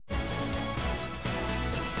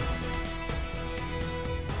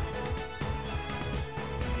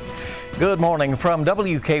Good morning from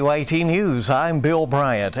WKYT News. I'm Bill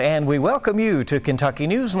Bryant, and we welcome you to Kentucky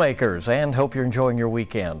Newsmakers and hope you're enjoying your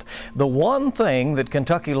weekend. The one thing that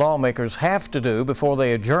Kentucky lawmakers have to do before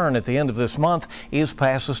they adjourn at the end of this month is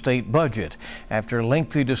pass a state budget. After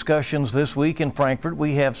lengthy discussions this week in Frankfort,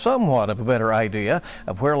 we have somewhat of a better idea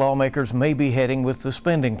of where lawmakers may be heading with the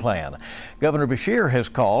spending plan. Governor Beshear has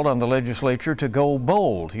called on the legislature to go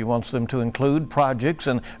bold. He wants them to include projects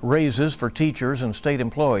and raises for teachers and state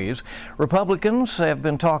employees. Republicans have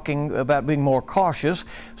been talking about being more cautious,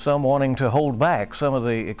 some wanting to hold back some of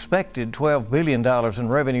the expected $12 billion in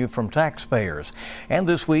revenue from taxpayers. And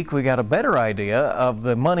this week we got a better idea of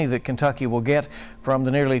the money that Kentucky will get from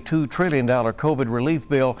the nearly $2 trillion COVID relief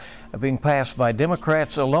bill being passed by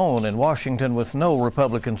Democrats alone in Washington with no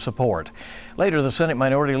Republican support. Later, the Senate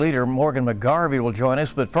Minority Leader Morgan McGarvey will join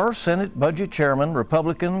us, but first, Senate Budget Chairman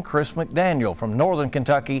Republican Chris McDaniel from Northern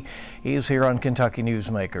Kentucky. He is here on Kentucky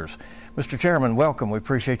Newsmakers. Mr. Chairman, welcome. We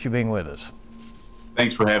appreciate you being with us.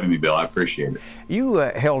 Thanks for having me, Bill. I appreciate it. You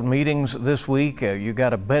held meetings this week. You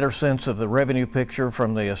got a better sense of the revenue picture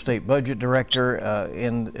from the state budget director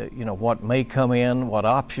in what may come in, what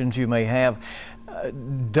options you may have.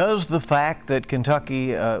 Does the fact that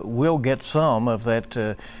Kentucky will get some of that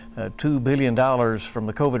 $2 billion from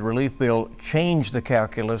the COVID relief bill change the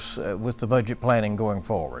calculus with the budget planning going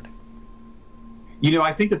forward? You know,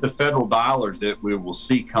 I think that the federal dollars that we will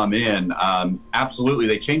see come in, absolutely,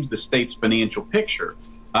 they change the state's financial picture.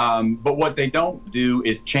 But what they don't do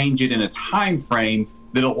is change it in a time frame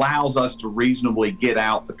that allows us to reasonably get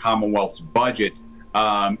out the Commonwealth's budget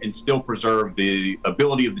and still preserve the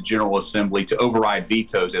ability of the General Assembly to override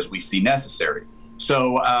vetoes as we see necessary.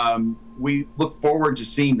 So we look forward to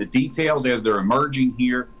seeing the details as they're emerging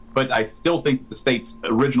here. But I still think that the state's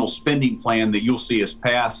original spending plan that you'll see us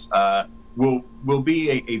pass will be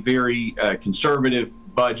a very conservative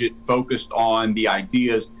budget focused on the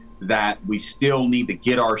ideas that we still need to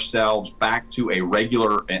get ourselves back to a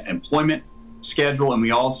regular employment schedule, and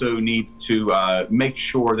we also need to make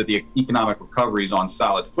sure that the economic recovery is on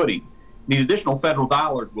solid footing. These additional federal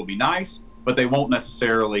dollars will be nice, but they won't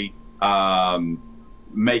necessarily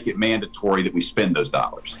make it mandatory that we spend those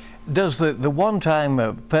dollars. Does the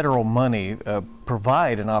one-time federal money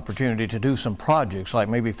provide an opportunity to do some projects, like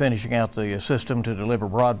maybe finishing out the system to deliver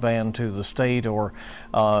broadband to the state, or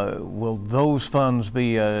will those funds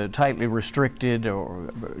be tightly restricted,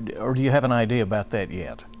 or do you have an idea about that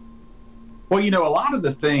yet? Well, you know, a lot of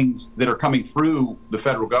the things that are coming through the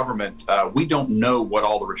federal government, we don't know what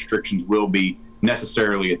all the restrictions will be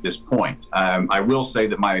necessarily at this point. I will say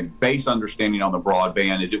that my base understanding on the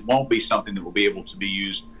broadband is it won't be something that will be able to be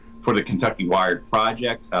used for the Kentucky Wired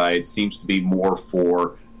project. It seems to be more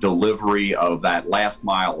for delivery of that last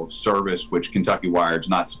mile of service, which Kentucky Wired's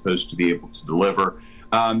not supposed to be able to deliver.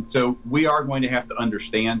 So we are going to have to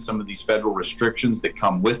understand some of these federal restrictions that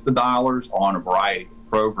come with the dollars on a variety of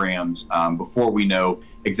programs before we know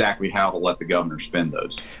exactly how to let the governor spend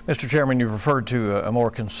those. Mr. Chairman, you've referred to a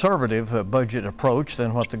more conservative budget approach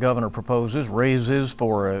than what the governor proposes, raises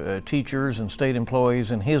for teachers and state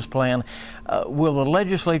employees in his plan. Will the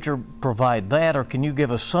legislature provide that, or can you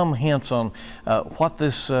give us some hints on what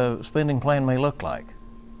this spending plan may look like?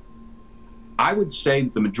 I would say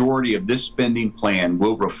that the majority of this spending plan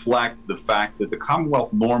will reflect the fact that the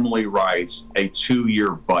Commonwealth normally writes a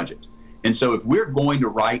 2-year budget. And so if we're going to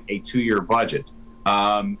write a 2-year budget,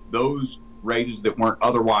 those raises that weren't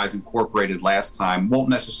otherwise incorporated last time won't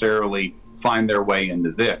necessarily find their way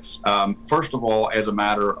into this. First of all, as a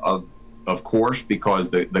matter of course,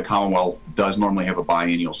 because the Commonwealth does normally have a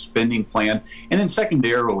biennial spending plan. And then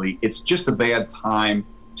secondarily, it's just a bad time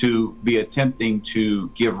to be attempting to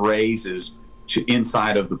give raises to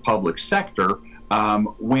inside of the public sector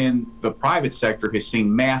when the private sector has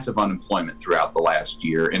seen massive unemployment throughout the last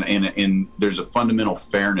year, and there's a fundamental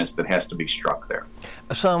fairness that has to be struck there.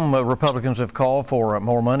 Some Republicans have called for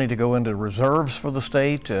more money to go into reserves for the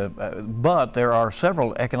state, but there are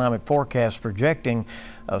several economic forecasts projecting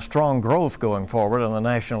strong growth going forward on the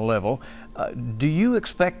national level. Do you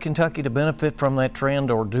expect Kentucky to benefit from that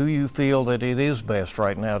trend, or do you feel that it is best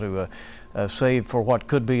right now to save for what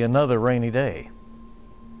could be another rainy day?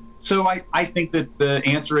 So I think that the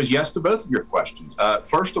answer is yes to both of your questions.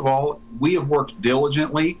 First of all, we have worked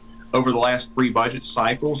diligently over the last 3 budget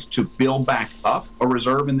cycles to build back up a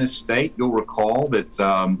reserve in this state. You'll recall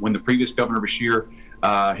that when the previous Governor Beshear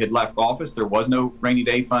had left office, there was no rainy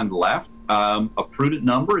day fund left. A prudent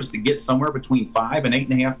number is to get somewhere between 5 and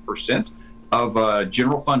 8.5% of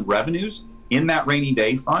general fund revenues in that rainy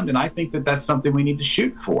day fund, and I think that that's something we need to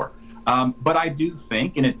shoot for. But I do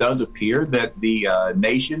think, and it does appear, that the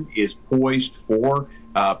nation is poised for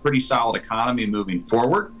pretty solid economy moving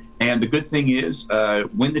forward. And the good thing is,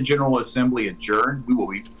 when the General Assembly adjourns, we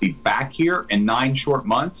will be back here in 9 short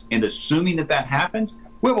months. And assuming that happens,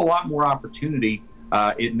 we have a lot more opportunity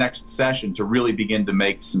in next session to really begin to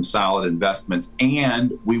make some solid investments.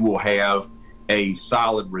 And we will have a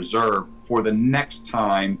solid reserve for the next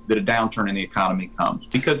time that a downturn in the economy comes.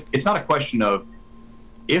 Because it's not a question of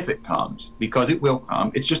if it comes, because it will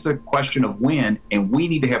come. It's just a question of when, and we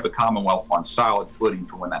need to have the Commonwealth on solid footing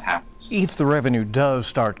for when that happens. If the revenue does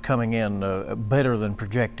start coming in better than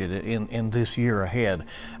projected in this year ahead,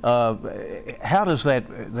 how does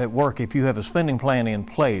that work if you have a spending plan in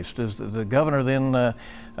place? Does the governor then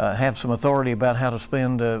have some authority about how to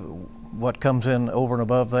spend what comes in over and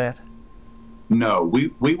above that? No,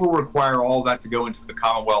 we will require all that to go into the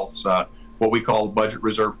Commonwealth's what we call the Budget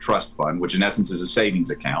Reserve Trust Fund, which in essence is a savings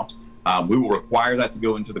account. We will require that to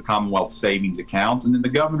go into the Commonwealth savings account, and then the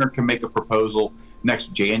governor can make a proposal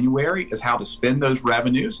next January as how to spend those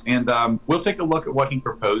revenues. And we'll take a look at what he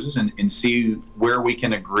proposes and see where we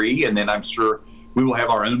can agree. And then I'm sure we will have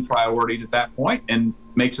our own priorities at that point and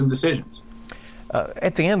make some decisions.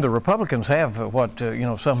 At the end, the Republicans have what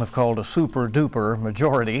some have called a super-duper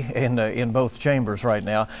majority in both chambers right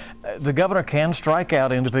now. The governor can strike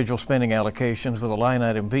out individual spending allocations with a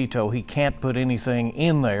line-item veto. He can't put anything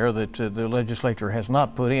in there that the legislature has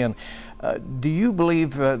not put in. Do you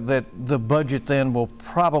believe that the budget then will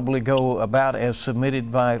probably go about as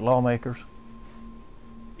submitted by lawmakers?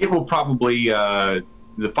 It will probably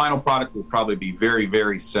the final product will probably be very,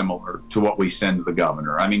 very similar to what we send to the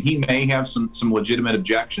governor. I mean, he may have some legitimate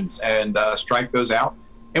objections and strike those out,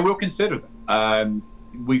 and we'll consider them.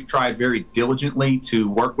 We've tried very diligently to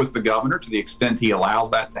work with the governor to the extent he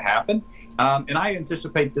allows that to happen. And I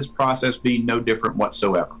anticipate this process being no different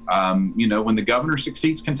whatsoever. When the governor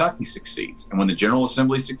succeeds, Kentucky succeeds. And when the General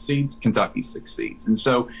Assembly succeeds, Kentucky succeeds. And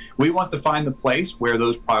so we want to find the place where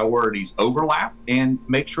those priorities overlap and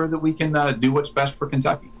make sure that we can do what's best for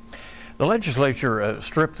Kentucky. The legislature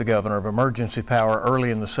stripped the governor of emergency power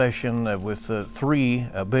early in the session with 3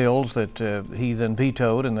 bills that he then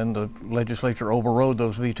vetoed, and then the legislature overrode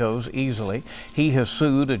those vetoes easily. He has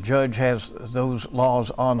sued. A judge has those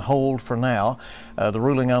laws on hold for now. The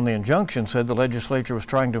ruling on the injunction said the legislature was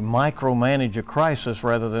trying to micromanage a crisis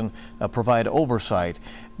rather than provide oversight.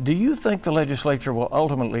 Do you think the legislature will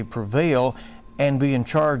ultimately prevail and be in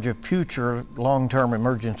charge of future long-term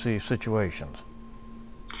emergency situations?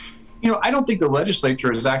 I don't think the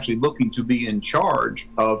legislature is actually looking to be in charge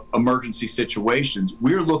of emergency situations.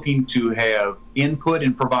 We're looking to have input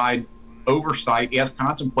and provide oversight as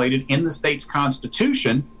contemplated in the state's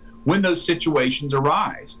constitution when those situations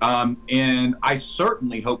arise. And I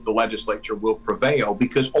certainly hope the legislature will prevail,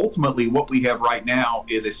 because ultimately what we have right now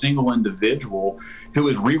is a single individual who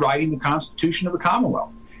is rewriting the Constitution of the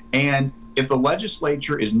Commonwealth. And if the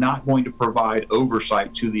legislature is not going to provide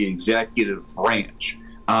oversight to the executive branch,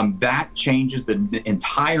 that changes the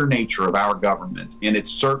entire nature of our government. And it's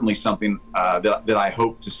certainly something that I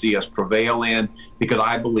hope to see us prevail in, because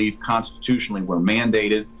I believe constitutionally we're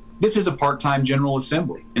mandated. This is a part-time General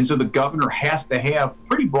Assembly. And so the governor has to have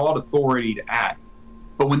pretty broad authority to act.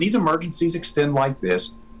 But when these emergencies extend like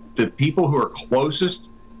this, the people who are closest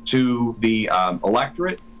to the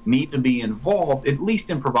electorate need to be involved, at least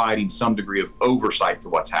in providing some degree of oversight to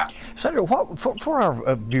what's happening. Senator, for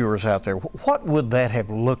our viewers out there, what would that have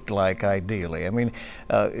looked like ideally? I mean,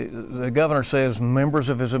 the governor says members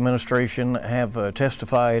of his administration have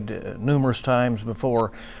testified numerous times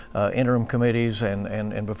before interim committees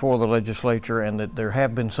and before the legislature, and that there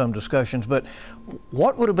have been some discussions. But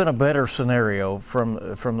what would have been a better scenario from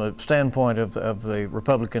the standpoint of the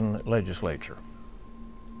Republican legislature?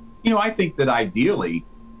 I think that ideally,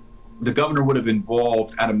 the governor would have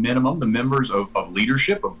involved, at a minimum, the members of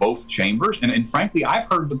leadership of both chambers. And frankly, I've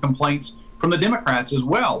heard the complaints from the Democrats as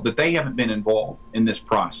well that they haven't been involved in this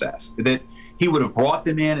process, that he would have brought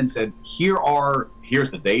them in and said, here's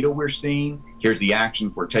the data we're seeing, here's the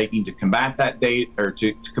actions we're taking to combat that data, or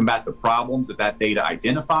to combat the problems that data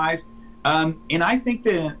identifies. And I think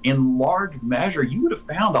that in large measure, you would have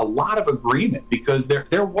found a lot of agreement, because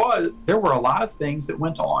there were a lot of things that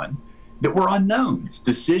went on that were unknowns,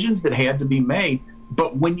 decisions that had to be made.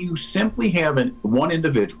 But when you simply have one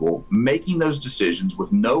individual making those decisions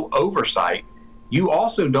with no oversight, you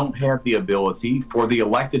also don't have the ability for the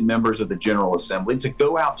elected members of the General Assembly to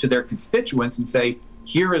go out to their constituents and say,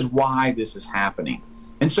 here is why this is happening.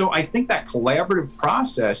 And so I think that collaborative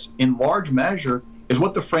process, in large measure, is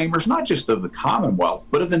what the framers, not just of the Commonwealth,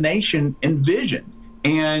 but of the nation, envisioned.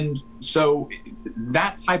 And so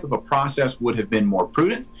that type of a process would have been more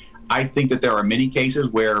prudent. I think that there are many cases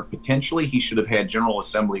where potentially he should have had General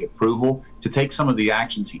Assembly approval to take some of the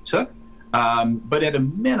actions he took. But at a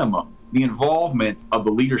minimum, the involvement of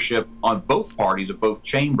the leadership on both parties of both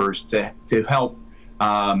chambers to help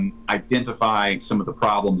identify some of the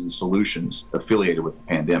problems and solutions affiliated with the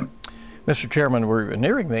pandemic. Mr. Chairman, we're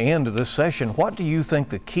nearing the end of this session. What do you think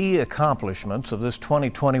the key accomplishments of this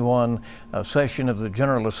 2021 session of the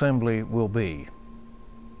General Assembly will be?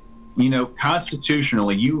 You know,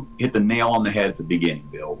 constitutionally, you hit the nail on the head at the beginning,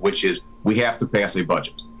 Bill, which is we have to pass a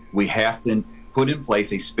budget. We have to put in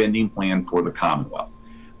place a spending plan for the Commonwealth.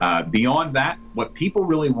 Beyond that, what people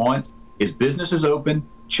really want is businesses open,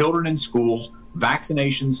 children in schools,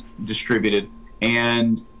 vaccinations distributed,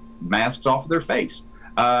 and masks off of their face.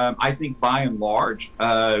 I think by and large,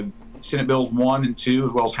 Senate Bills 1 and 2,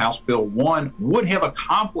 as well as House Bill 1, would have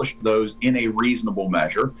accomplished those in a reasonable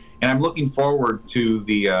measure. And I'm looking forward to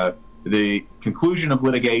the conclusion of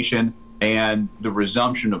litigation and the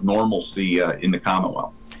resumption of normalcy in the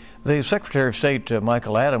Commonwealth. The Secretary of State,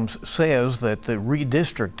 Michael Adams, says that the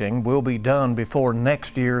redistricting will be done before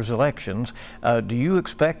next year's elections. Do you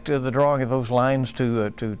expect the drawing of those lines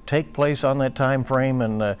to take place on that time frame,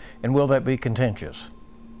 and will that be contentious?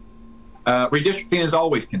 Redistricting is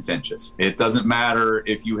always contentious. It doesn't matter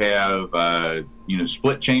if you have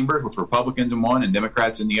split chambers with Republicans in one and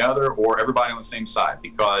Democrats in the other, or everybody on the same side,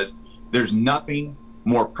 because there's nothing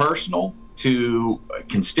more personal to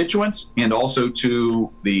constituents and also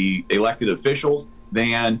to the elected officials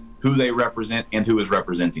than who they represent and who is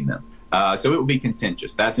representing them. So it will be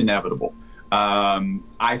contentious. That's inevitable.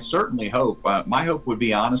 I certainly hope, my hope would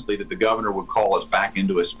be honestly that the governor would call us back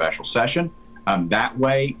into a special session. That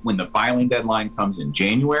way, when the filing deadline comes in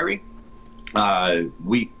January,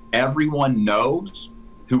 everyone knows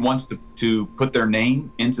who wants to put their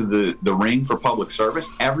name into the ring for public service.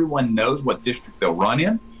 Everyone knows what district they'll run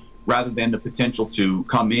in, rather than the potential to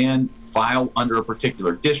come in, file under a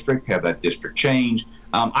particular district, have that district change.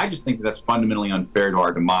 I just think that's fundamentally unfair to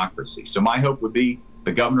our democracy. So my hope would be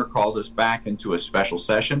the governor calls us back into a special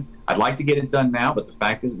session. I'd like to get it done now, but the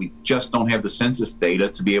fact is we just don't have the census data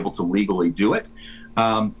to be able to legally do it.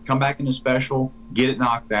 Come back in a special, get it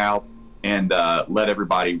knocked out, and let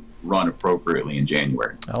everybody run appropriately in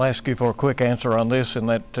January. I'll ask you for a quick answer on this, and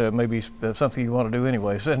that may be something you want to do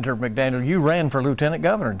anyway. Senator McDaniel, you ran for lieutenant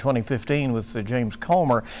governor in 2015 with James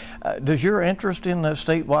Comer. Does your interest in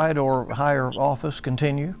statewide or higher office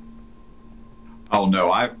continue? Oh,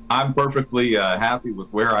 no, I'm perfectly happy with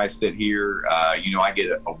where I sit here. I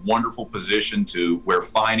get a wonderful position to where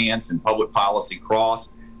finance and public policy cross,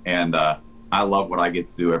 and I love what I get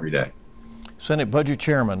to do every day. Senate Budget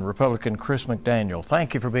Chairman, Republican Chris McDaniel,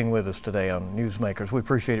 thank you for being with us today on Newsmakers. We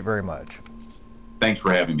appreciate it very much. Thanks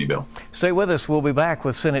for having me, Bill. Stay with us. We'll be back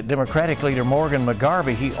with Senate Democratic Leader Morgan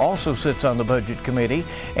McGarvey. He also sits on the Budget Committee,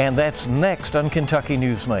 and that's next on Kentucky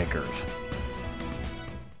Newsmakers.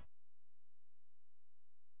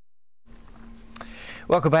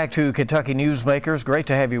 Welcome back to Kentucky Newsmakers. Great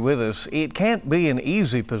to have you with us. It can't be an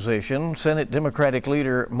easy position. Senate Democratic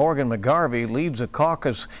Leader Morgan McGarvey leads a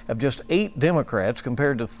caucus of just 8 Democrats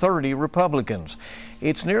compared to 30 Republicans.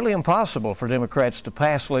 It's nearly impossible for Democrats to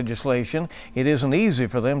pass legislation. It isn't easy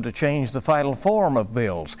for them to change the final form of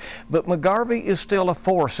bills. But McGarvey is still a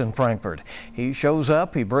force in Frankfort. He shows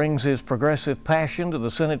up, he brings his progressive passion to the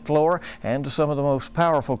Senate floor and to some of the most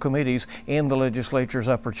powerful committees in the legislature's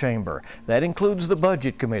upper chamber. That includes the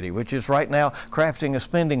Budget Committee, which is right now crafting a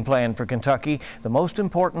spending plan for Kentucky, the most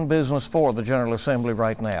important business for the General Assembly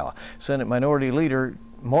right now. Senate Minority Leader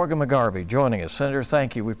Morgan McGarvey joining us. Senator,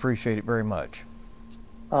 thank you. We appreciate it very much.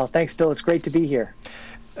 Oh, thanks, Bill. It's great to be here.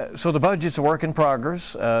 So the budget's a work in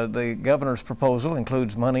progress. The governor's proposal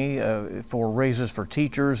includes money for raises for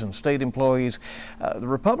teachers and state employees. The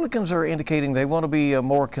Republicans are indicating they want to be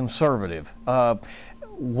more conservative.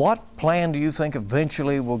 What plan do you think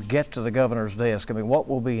eventually will get to the governor's desk? I mean, what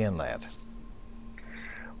will be in that?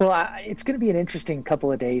 Well, it's going to be an interesting couple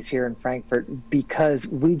of days here in Frankfort because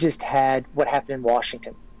we just had what happened in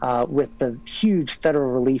Washington. With the huge federal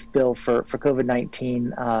relief bill for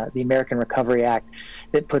COVID-19, the American Recovery Act,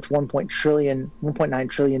 that puts $1.9 trillion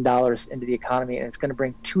into the economy, and it's going to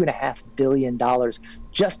bring $2.5 billion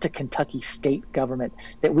just to Kentucky state government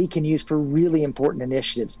that we can use for really important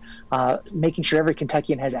initiatives, making sure every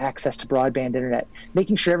Kentuckian has access to broadband internet,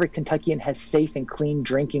 making sure every Kentuckian has safe and clean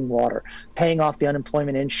drinking water, paying off the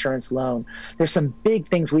unemployment insurance loan. There's some big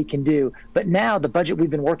things we can do, but now the budget we've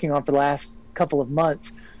been working on for the last couple of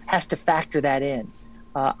months has to factor that in.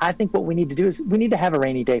 I think what we need to do is we need to have a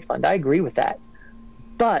rainy day fund. I agree with that.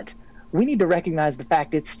 But we need to recognize the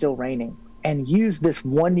fact it's still raining. and use this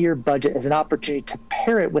one-year budget as an opportunity to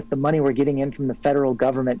pair it with the money we're getting in from the federal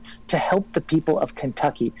government to help the people of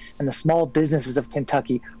Kentucky and the small businesses of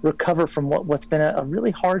Kentucky recover from what's been a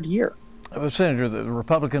really hard year. Senator, the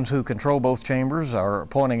Republicans who control both chambers are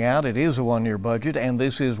pointing out it is a one-year budget, and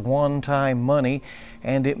this is one-time money,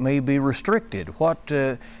 and it may be restricted. What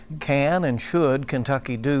can and should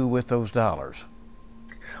Kentucky do with those dollars?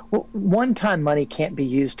 Well, one-time money can't be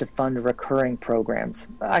used to fund recurring programs.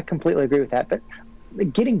 I completely agree with that, but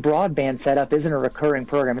getting broadband set up isn't a recurring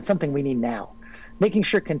program. It's something we need now. Making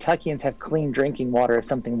sure Kentuckians have clean drinking water is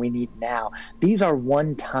something we need now. These are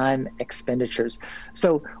one-time expenditures.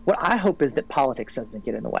 So what I hope is that politics doesn't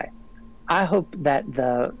get in the way. I hope that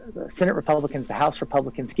the Senate Republicans, the House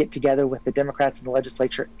Republicans get together with the Democrats in the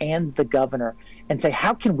legislature and the governor and say,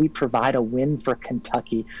 how can we provide a win for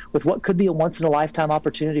Kentucky with what could be a once-in-a-lifetime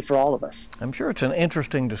opportunity for all of us? I'm sure it's an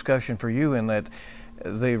interesting discussion for you in that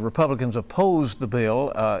the Republicans opposed the bill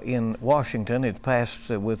in Washington. It passed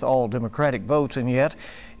with all Democratic votes, and yet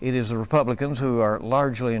it is the Republicans who are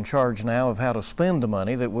largely in charge now of how to spend the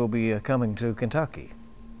money that will be coming to Kentucky.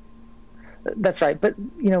 That's right. But,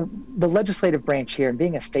 you know, the legislative branch here, and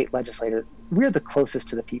being a state legislator, we're the closest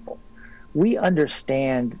to the people. We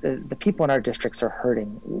understand the people in our districts are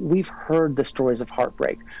hurting. We've heard the stories of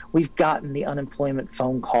heartbreak. We've gotten the unemployment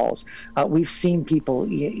phone calls. We've seen people,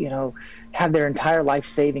 you know, have their entire life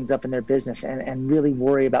savings up in their business and really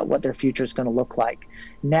worry about what their future is going to look like.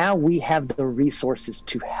 Now we have the resources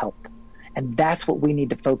to help. And that's what we need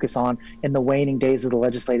to focus on in the waning days of the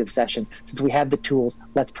legislative session. Since we have the tools,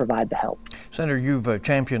 let's provide the help. Senator, you've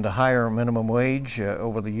championed a higher minimum wage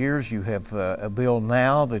over the years. You have a bill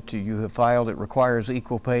now that you have filed that requires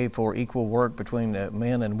equal pay for equal work between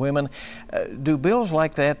men and women. Do bills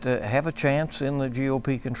like that have a chance in the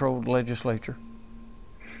GOP-controlled legislature?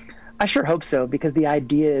 I sure hope so, because the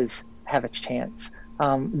ideas have a chance.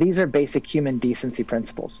 These are basic human decency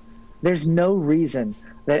principles. There's no reason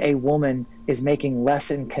that a woman is making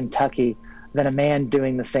less in Kentucky than a man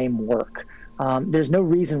doing the same work. There's no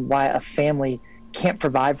reason why a family can't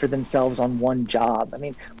provide for themselves on one job. I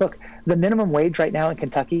mean, look, the minimum wage right now in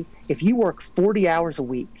Kentucky, if you work 40 hours a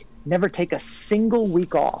week, never take a single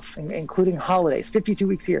week off, including holidays, 52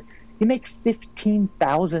 weeks a year, you make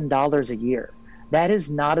 $15,000 a year. That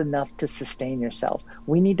is not enough to sustain yourself.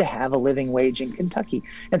 We need to have a living wage in Kentucky.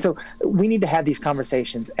 And so we need to have these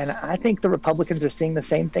conversations. And I think the Republicans are seeing the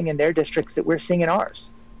same thing in their districts that we're seeing in ours.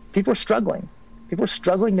 People are struggling. People are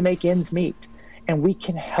struggling to make ends meet. And we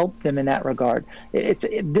can help them in that regard.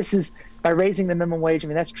 This is, by raising the minimum wage, I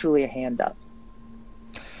mean, that's truly a hand up.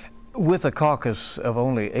 With a caucus of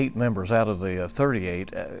only 8 members out of the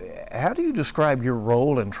 38, how do you describe your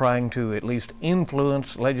role in trying to at least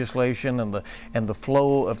influence legislation and the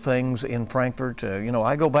flow of things in Frankfort? You know,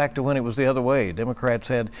 I go back to when it was the other way. Democrats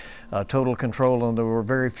had total control, and there were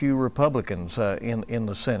very few Republicans in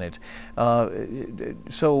the Senate.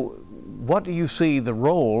 So, what do you see the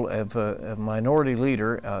role of a minority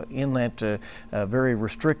leader in that very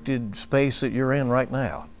restricted space that you're in right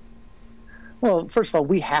now? Well, first of all,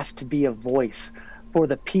 we have to be a voice for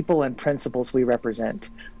the people and principles we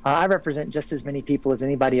represent. I represent just as many people as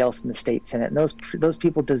anybody else in the state Senate, and those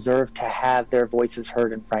people deserve to have their voices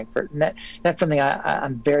heard in Frankfort. And that's something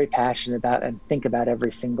I'm very passionate about and think about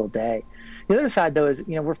every single day. The other side, though, is,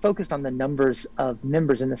 you know, we're focused on the numbers of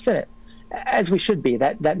members in the Senate, as we should be.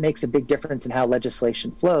 That makes a big difference in how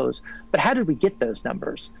legislation flows. But how did we get those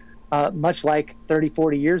numbers? Much like 30,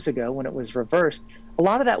 40 years ago when it was reversed, a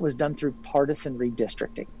lot of that was done through partisan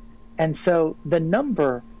redistricting. And so the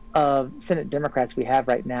number of Senate Democrats we have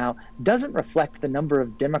right now doesn't reflect the number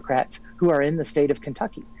of Democrats who are in the state of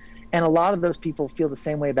Kentucky. And a lot of those people feel the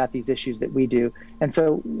same way about these issues that we do. And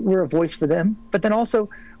so we're a voice for them. But then also,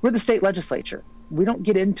 we're the state legislature. We don't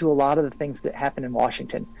get into a lot of the things that happen in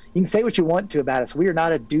Washington. You can say what you want to about us. We are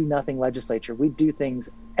not a do-nothing legislature. We do things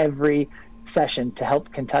every session to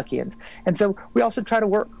help Kentuckians. And so we also try to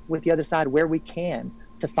work with the other side where we can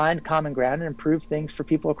to find common ground and improve things for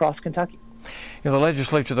people across Kentucky. You know, the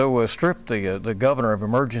legislature, though, stripped the governor of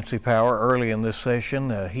emergency power early in this session.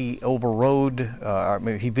 He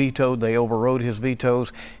vetoed. They overrode his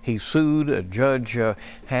vetoes. He sued. A judge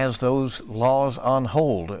has those laws on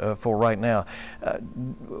hold for right now.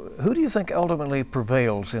 Who do you think ultimately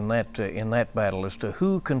prevails in that battle as to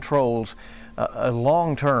who controls a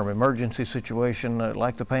long-term emergency situation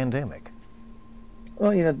like the pandemic?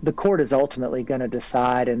 Well, you know, the court is ultimately going to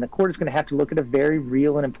decide, and the court is going to have to look at a very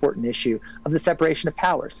real and important issue of the separation of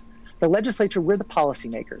powers. The legislature, we're the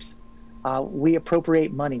policymakers. We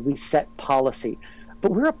appropriate money, we set policy,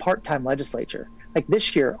 but we're a part-time legislature. Like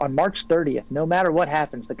this year, on March 30th, no matter what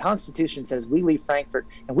happens, the Constitution says we leave Frankfort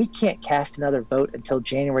and we can't cast another vote until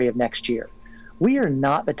January of next year. We are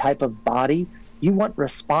not the type of body you want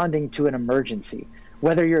responding to an emergency,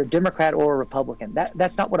 whether you're a Democrat or a Republican.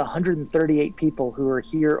 That's not what 138 people who are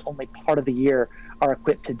here only part of the year are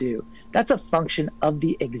equipped to do. That's a function of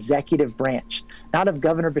the executive branch, not of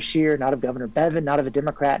Governor Beshear, not of Governor Bevin, not of a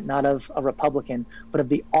Democrat, not of a Republican, but of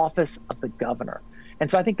the office of the governor. And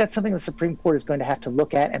so I think that's something the Supreme Court is going to have to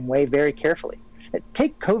look at and weigh very carefully.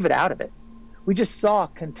 Take COVID out of it. We just saw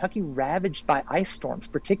Kentucky ravaged by ice storms,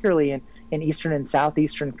 particularly in eastern and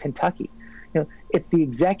southeastern Kentucky. It's the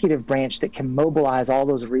executive branch that can mobilize all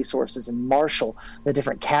those resources and marshal the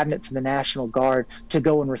different cabinets and the National Guard to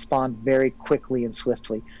go and respond very quickly and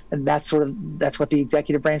swiftly. And that's what the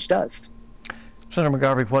executive branch does. Senator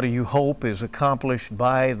McGarvey, what do you hope is accomplished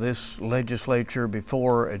by this legislature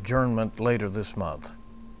before adjournment later this month?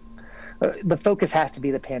 The focus has to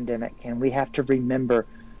be the pandemic, and we have to remember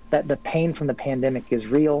that the pain from the pandemic is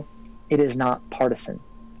real. It is not partisan.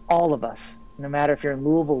 All of us, no matter if you're in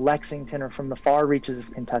Louisville, Lexington, or from the far reaches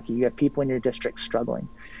of Kentucky, you have people in your district struggling.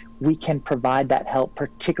 We can provide that help,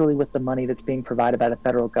 particularly with the money that's being provided by the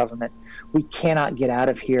federal government. We cannot get out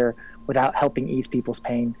of here without helping ease people's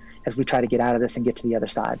pain as we try to get out of this and get to the other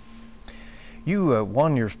side. You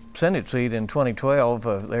won your Senate seat in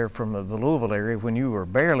 2012 there from the Louisville area when you were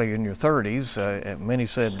barely in your 30s. Many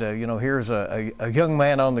said, here's a young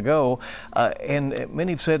man on the go. And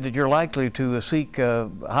many have said that you're likely to seek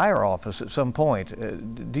higher office at some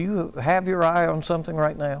point. Do you have your eye on something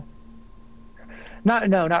right now?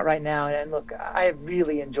 No, not right now. And look, I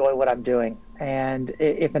really enjoy what I'm doing. And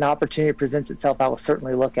if an opportunity presents itself, I will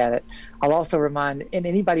certainly look at it. I'll also remind, and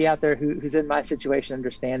anybody out there who's in my situation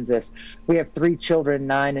understands this, we have 3 children,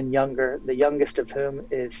 9 and younger, the youngest of whom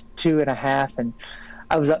is 2.5. And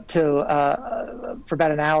I was up to for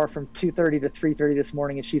about an hour from 2:30 to 3:30 this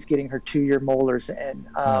morning, and she's getting her 2-year molars. And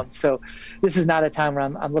so this is not a time where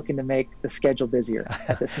I'm looking to make the schedule busier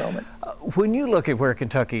at this moment. When you look at where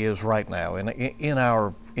Kentucky is right now in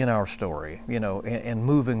our story, and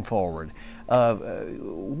moving forward,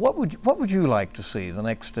 what would you like to see the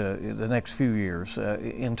next few years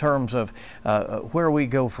in terms of where we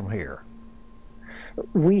go from here?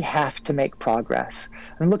 We have to make progress.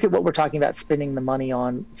 And look at what we're talking about spending the money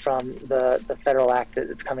on from the federal act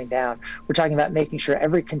that's coming down. We're talking about making sure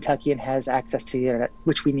every Kentuckian has access to the internet,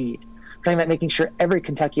 which we need. We're talking about making sure every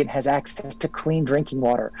Kentuckian has access to clean drinking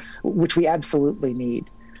water, which we absolutely need.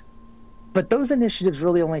 But those initiatives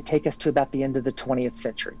really only take us to about the end of the 20th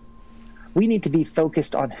century. We need to be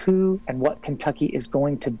focused on who and what Kentucky is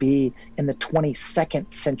going to be in the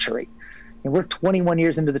 22nd century. And we're 21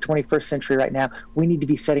 years into the 21st century right now. We need to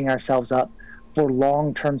be setting ourselves up for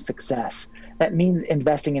long-term success. That means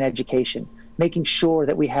investing in education, making sure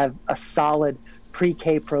that we have a solid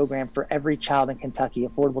pre-K program for every child in Kentucky,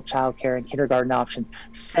 affordable childcare and kindergarten options,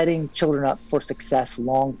 setting children up for success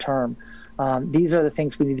long-term. These are the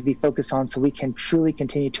things we need to be focused on so we can truly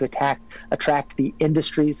continue to attract the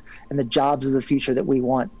industries and the jobs of the future that we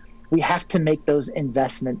want. We have to make those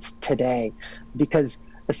investments today because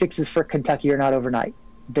the fixes for Kentucky are not overnight.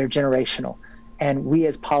 They're generational. And we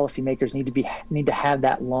as policymakers need to have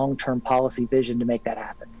that long-term policy vision to make that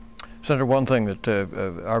happen. Senator, one thing that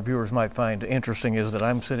our viewers might find interesting is that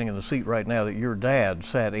I'm sitting in the seat right now that your dad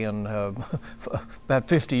sat in about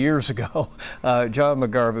 50 years ago. John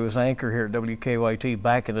McGarvey was anchor here at WKYT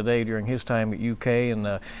back in the day during his time at UK,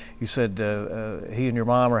 and you said he and your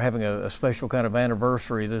mom are having a special kind of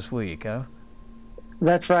anniversary this week, huh?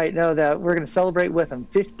 That's right. No, we're going to celebrate with them.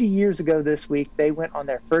 50 years ago this week, they went on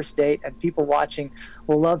their first date, and people watching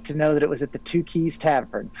will love to know that it was at the Two Keys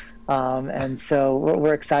Tavern. And so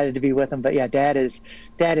we're excited to be with them. But yeah, Dad is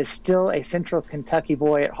still a Central Kentucky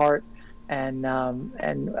boy at heart, and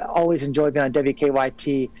always enjoyed being on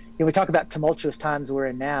WKYT. We talk about tumultuous times we're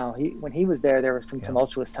in now. When he was there were some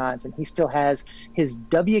tumultuous times, and he still has his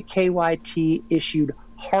WKYT issued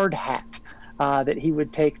hard hat that he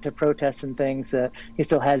would take to protests and things. He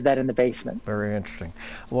still has that in the basement. Very interesting.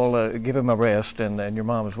 Well, give him a rest, and your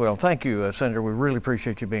mom as well. Thank you, Senator. We really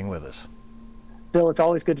appreciate you being with us. Bill, it's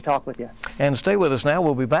always good to talk with you. And stay with us now.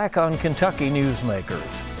 We'll be back on Kentucky Newsmakers.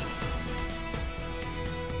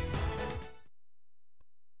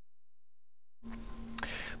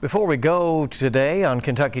 Before we go today on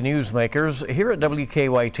Kentucky Newsmakers, here at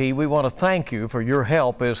WKYT, we want to thank you for your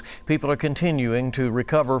help as people are continuing to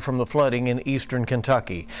recover from the flooding in eastern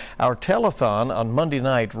Kentucky. Our telethon on Monday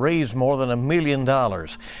night raised more than $1 million.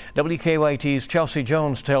 WKYT's Chelsea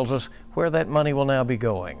Jones tells us where that money will now be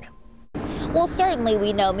going. Well, certainly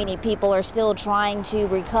we know many people are still trying to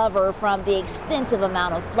recover from the extensive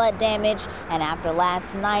amount of flood damage, and after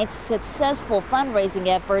last night's successful fundraising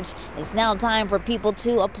efforts, it's now time for people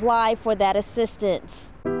to apply for that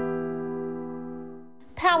assistance.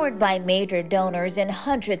 Powered by major donors and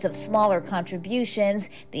hundreds of smaller contributions,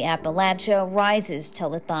 the Appalachia Rises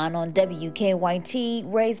Telethon on WKYT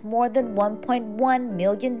raised more than $1.1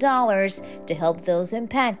 million to help those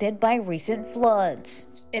impacted by recent floods.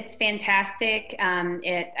 It's fantastic.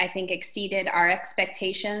 It, I think, exceeded our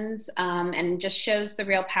expectations and just shows the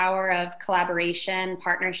real power of collaboration,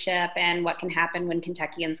 partnership, and what can happen when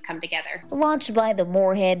Kentuckians come together. Launched by the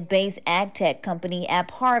Moorhead-based ag tech company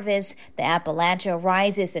AppHarvest, the Appalachia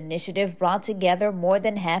Rises initiative brought together more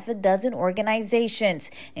than half a dozen organizations,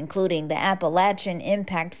 including the Appalachian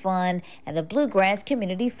Impact Fund and the Bluegrass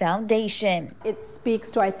Community Foundation. It speaks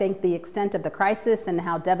to, I think, the extent of the crisis and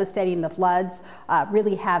how devastating the floods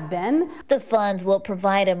really have been. The funds will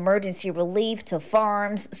provide emergency relief to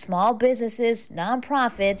farms, small businesses,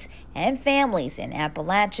 nonprofits, and families in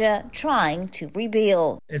Appalachia trying to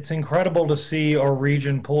rebuild. It's incredible to see our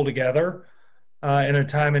region pull together in a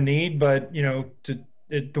time of need, but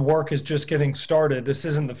the work is just getting started. This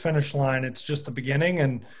isn't the finish line, it's just the beginning,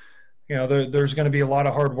 and there's going to be a lot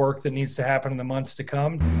of hard work that needs to happen in the months to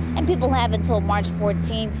come. And people have until March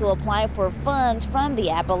 14 to apply for funds from the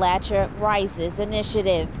Appalachia Rises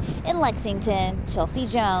initiative. In Lexington, Chelsea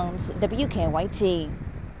Jones, WKYT.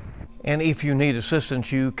 And if you need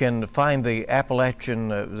assistance, you can find the application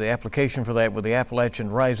for that with the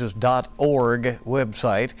AppalachianRises.org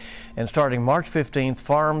website. And starting March 15th,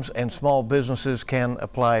 farms and small businesses can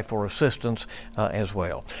apply for assistance as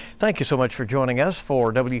well. Thank you so much for joining us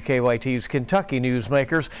for WKYT's Kentucky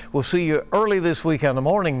Newsmakers. We'll see you early this week on the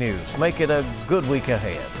morning news. Make it a good week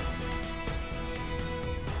ahead.